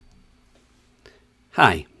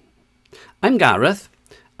Hi, I'm Gareth,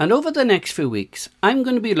 and over the next few weeks I'm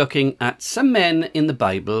going to be looking at some men in the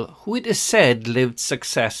Bible who it is said lived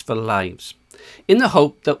successful lives, in the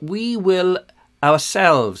hope that we will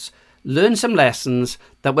ourselves learn some lessons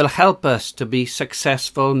that will help us to be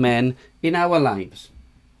successful men in our lives.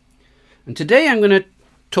 And today I'm going to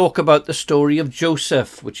talk about the story of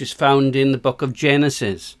Joseph, which is found in the book of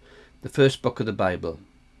Genesis, the first book of the Bible.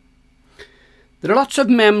 There are lots of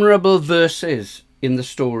memorable verses in the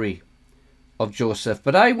story of Joseph,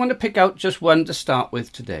 but I want to pick out just one to start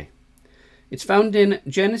with today. It's found in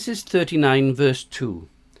Genesis 39 verse 2,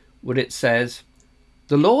 where it says,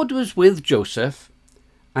 "The Lord was with Joseph,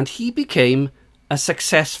 and he became a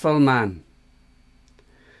successful man."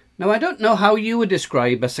 Now, I don't know how you would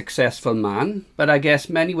describe a successful man, but I guess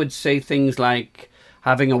many would say things like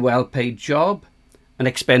having a well-paid job, an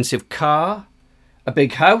expensive car, a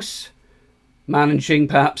big house, managing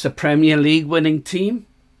perhaps a Premier League winning team.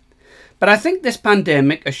 But I think this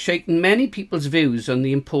pandemic has shaken many people's views on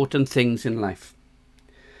the important things in life.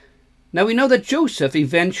 Now, we know that Joseph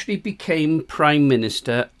eventually became Prime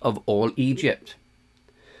Minister of all Egypt.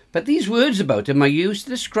 But these words about him are used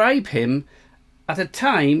to describe him at a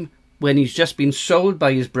time when he's just been sold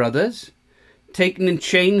by his brothers, taken in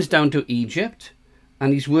chains down to Egypt,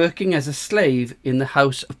 and he's working as a slave in the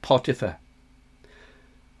house of Potiphar.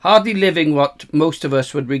 Hardly living what most of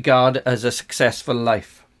us would regard as a successful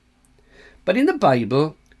life. But in the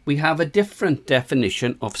Bible, we have a different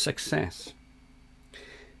definition of success.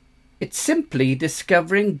 It's simply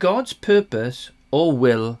discovering God's purpose or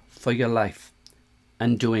will for your life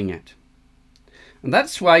and doing it. And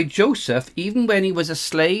that's why Joseph, even when he was a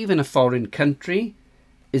slave in a foreign country,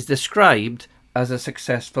 is described as a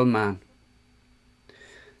successful man.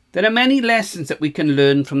 There are many lessons that we can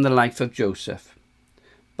learn from the life of Joseph.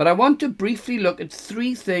 But I want to briefly look at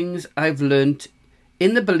three things I've learned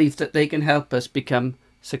in the belief that they can help us become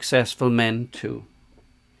successful men too.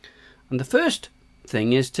 And the first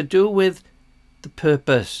thing is to do with the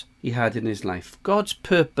purpose he had in his life, God's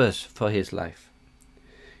purpose for his life.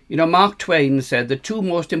 You know, Mark Twain said the two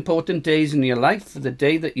most important days in your life are the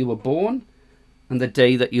day that you were born and the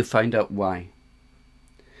day that you find out why.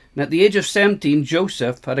 And at the age of 17,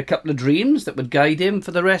 Joseph had a couple of dreams that would guide him for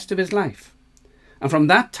the rest of his life. And from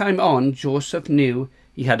that time on, Joseph knew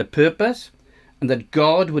he had a purpose and that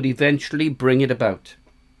God would eventually bring it about.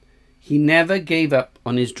 He never gave up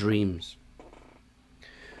on his dreams.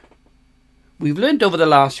 We've learned over the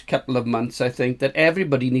last couple of months, I think, that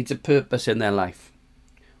everybody needs a purpose in their life.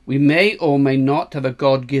 We may or may not have a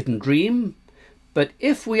God-given dream, but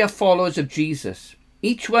if we are followers of Jesus,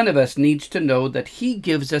 each one of us needs to know that he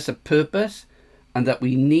gives us a purpose and that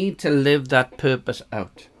we need to live that purpose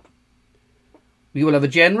out. We will have a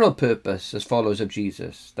general purpose as followers of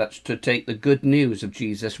Jesus. That's to take the good news of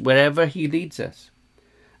Jesus wherever he leads us.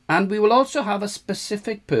 And we will also have a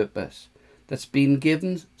specific purpose that's been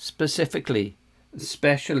given specifically,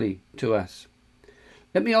 especially to us.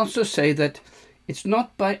 Let me also say that it's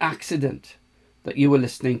not by accident that you are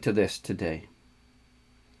listening to this today.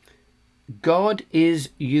 God is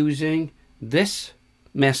using this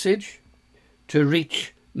message to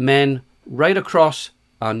reach men right across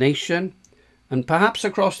our nation and perhaps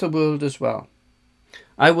across the world as well.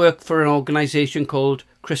 I work for an organisation called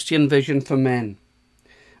Christian Vision for Men.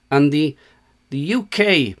 And the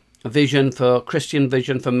UK vision for Christian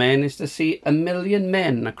Vision for Men is to see 1 million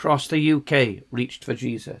men across the UK reached for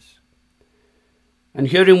Jesus. And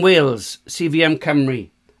here in Wales, CVM Cymru,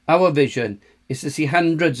 our vision is to see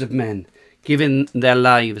hundreds of men giving their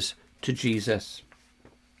lives to Jesus.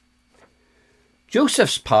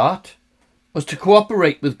 Joseph's part was to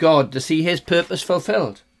cooperate with God to see his purpose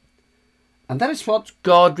fulfilled. And that is what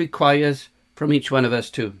God requires from each one of us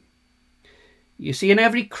too. You see, in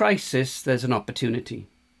every crisis, there's an opportunity.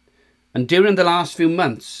 And during the last few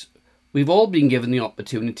months, we've all been given the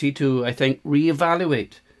opportunity to, I think,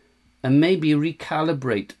 reevaluate and maybe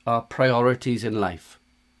recalibrate our priorities in life.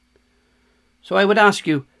 So I would ask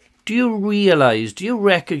you, do you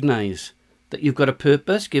recognize that you've got a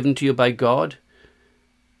purpose given to you by God?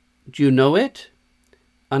 Do you know it?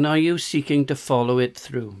 And are you seeking to follow it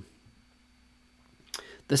through?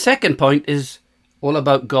 The second point is all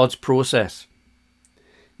about God's process.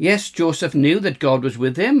 Yes, Joseph knew that God was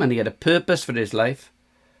with him and he had a purpose for his life.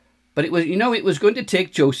 But it was going to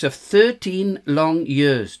take Joseph 13 long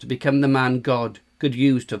years to become the man God could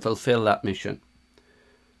use to fulfill that mission.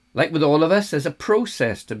 Like with all of us, there's a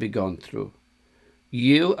process to be gone through.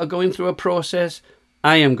 You are going through a process.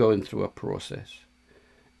 I am going through a process.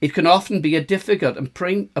 It can often be a difficult and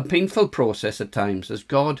painful process at times as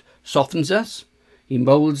God softens us, he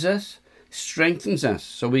molds us, strengthens us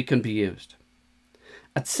so we can be used.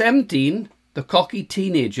 At 17, the cocky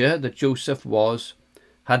teenager that Joseph was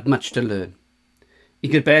had much to learn. He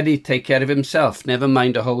could barely take care of himself, never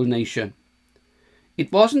mind a whole nation.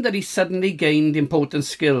 It wasn't that he suddenly gained important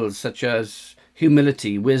skills such as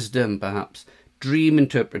humility, wisdom perhaps, dream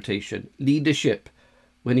interpretation, leadership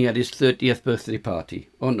when he had his 30th birthday party.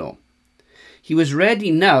 Oh no. He was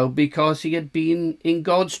ready now because he had been in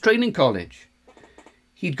God's training college.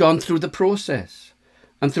 He'd gone through the process,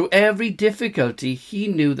 and through every difficulty he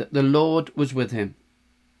knew that the Lord was with him.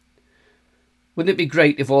 Wouldn't it be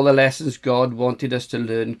great if all the lessons God wanted us to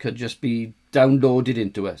learn could just be downloaded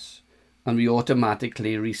into us and we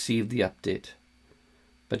automatically receive the update?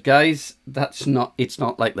 But guys, it's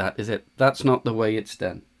not like that, is it? That's not the way it's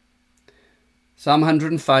done. Psalm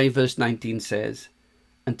 105 verse 19 says,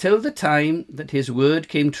 "Until the time that his word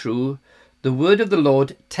came true, the word of the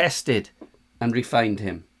Lord tested and refined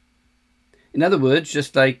him." In other words,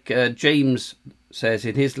 just like James says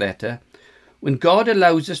in his letter, when God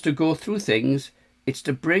allows us to go through things, it's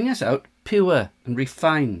to bring us out pure and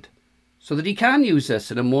refined so that he can use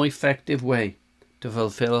us in a more effective way to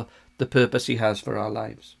fulfill the purpose he has for our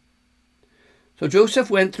lives. So Joseph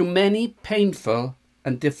went through many painful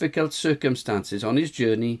and difficult circumstances on his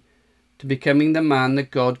journey to becoming the man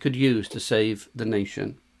that God could use to save the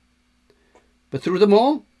nation. But through them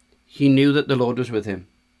all, he knew that the Lord was with him.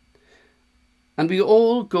 And we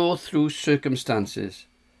all go through circumstances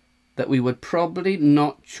that we would probably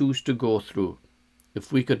not choose to go through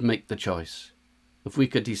if we could make the choice, if we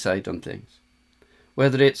could decide on things.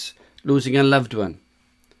 Whether it's losing a loved one,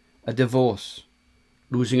 a divorce,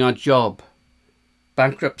 losing our job,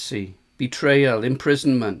 bankruptcy, betrayal,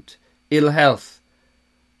 imprisonment, ill health,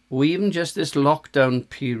 or even just this lockdown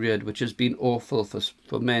period which has been awful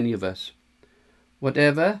for many of us.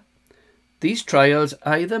 Whatever, these trials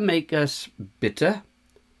either make us bitter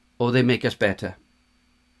or they make us better.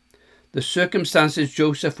 The circumstances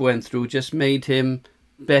Joseph went through just made him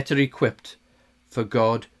better equipped for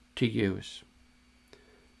God to use.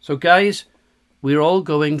 So guys, we're all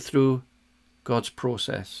going through God's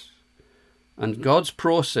process. And God's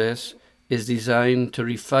process is designed to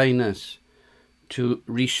refine us, to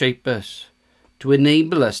reshape us, to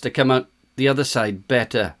enable us to come out the other side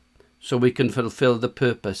better so we can fulfill the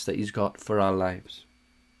purpose that he's got for our lives.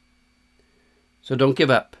 So don't give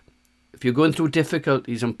up. If you're going through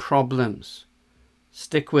difficulties and problems,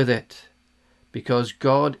 stick with it because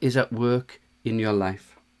God is at work in your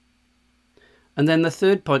life. And then the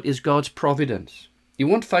third point is God's providence. You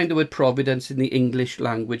won't find the word providence in the English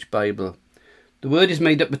language Bible. The word is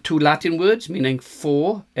made up of two Latin words meaning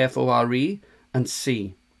for, F-O-R-E, and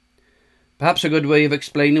see. Perhaps a good way of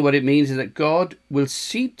explaining what it means is that God will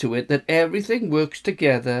see to it that everything works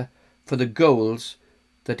together for the goals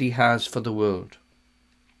that he has for the world.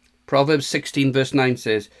 Proverbs 16 verse 9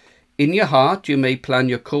 says, "In your heart you may plan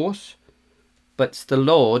your course, but it's the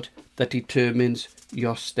Lord that determines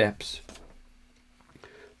your steps."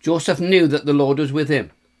 Joseph knew that the Lord was with him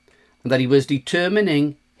and that he was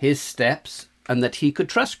determining his steps and that he could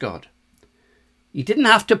trust God. He didn't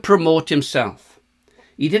have to promote himself.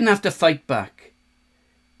 He didn't have to fight back.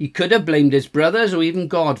 He could have blamed his brothers or even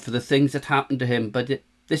God for the things that happened to him, but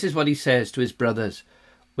this is what he says to his brothers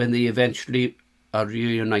when they eventually are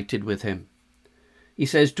reunited with him. He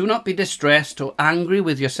says, "Do not be distressed or angry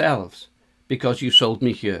with yourselves because you sold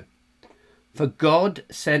me here. For God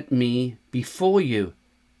sent me before you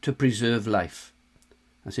to preserve life."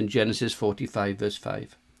 That's in Genesis 45 verse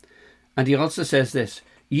 5. And he also says this,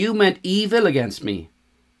 "You meant evil against me,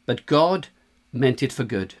 but God meant it for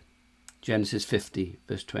good." Genesis 50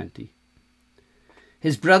 verse 20.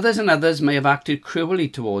 His brothers and others may have acted cruelly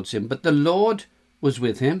towards him, but the Lord was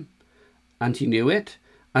with him and he knew it,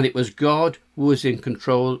 and it was God who was in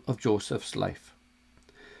control of Joseph's life.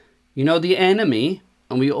 You know, the enemy,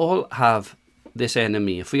 and we all have this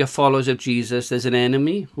enemy. If we are followers of Jesus, there's an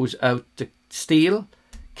enemy who's out to steal,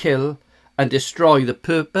 kill, and destroy the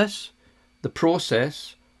purpose, the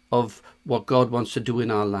process of what God wants to do in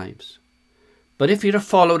our lives. But if you're a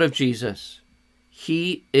follower of Jesus,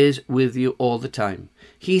 he is with you all the time.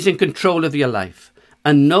 He's in control of your life,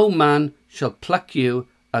 and no man shall pluck you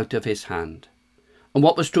out of his hand. And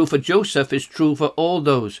what was true for Joseph is true for all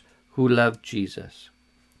those who love Jesus.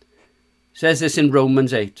 It says this in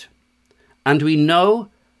Romans 8. "And we know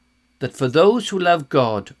that for those who love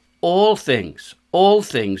God, all things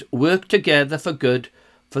work together for good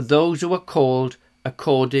for those who are called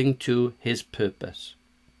according to his purpose."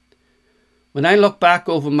 When I look back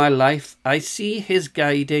over my life, I see his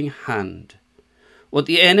guiding hand. What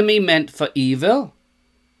the enemy meant for evil,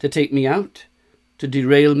 to take me out, to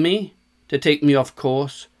derail me, to take me off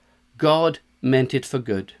course, God meant it for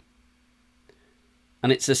good. And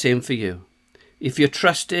it's the same for you. If you're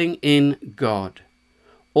trusting in God,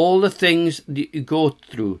 all the things that you go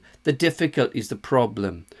through, the difficulties, the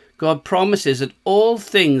problem, God promises that all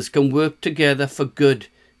things can work together for good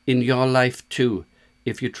in your life too,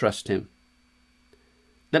 if you trust him.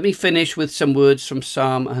 Let me finish with some words from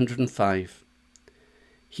Psalm 105.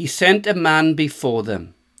 He sent a man before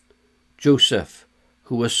them, Joseph,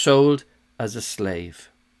 who was sold as a slave.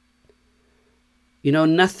 You know,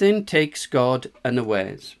 nothing takes God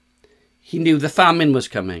unawares. He knew the famine was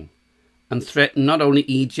coming and threatened not only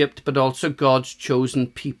Egypt, but also God's chosen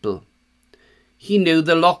people. He knew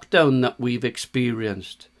the lockdown that we've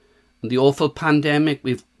experienced and the awful pandemic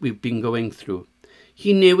we've been going through.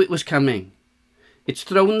 He knew it was coming. It's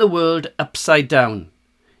thrown the world upside down.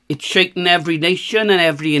 It's shaken every nation and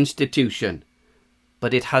every institution,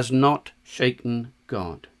 but it has not shaken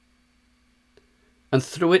God. And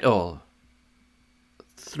through it all,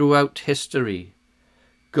 throughout history,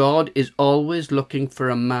 God is always looking for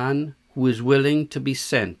a man who is willing to be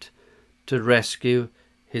sent to rescue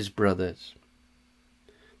his brothers.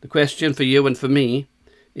 The question for you and for me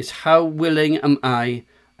is, how willing am I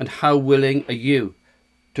and how willing are you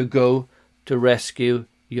to go to rescue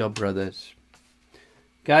your brothers?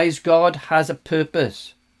 Guys, God has a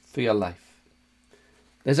purpose for your life.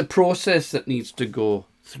 There's a process that needs to go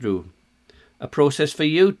through. A process for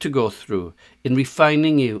you to go through in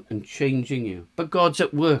refining you and changing you. But God's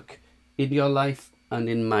at work in your life and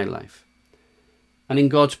in my life. And in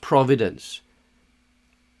God's providence,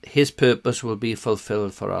 his purpose will be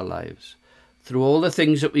fulfilled for our lives. Through all the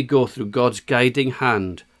things that we go through, God's guiding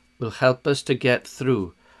hand will help us to get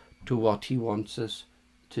through to what he wants us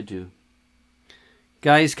to do.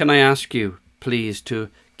 Guys, can I ask you, please, to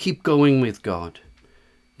keep going with God.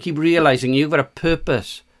 Keep realizing you've got a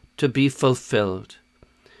purpose to be fulfilled,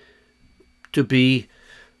 to be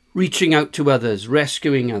reaching out to others,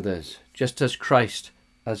 rescuing others, just as Christ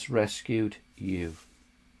has rescued you.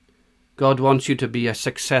 God wants you to be a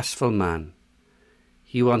successful man.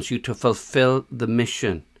 He wants you to fulfill the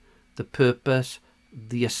mission, the purpose,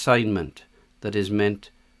 the assignment that is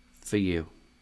meant for you.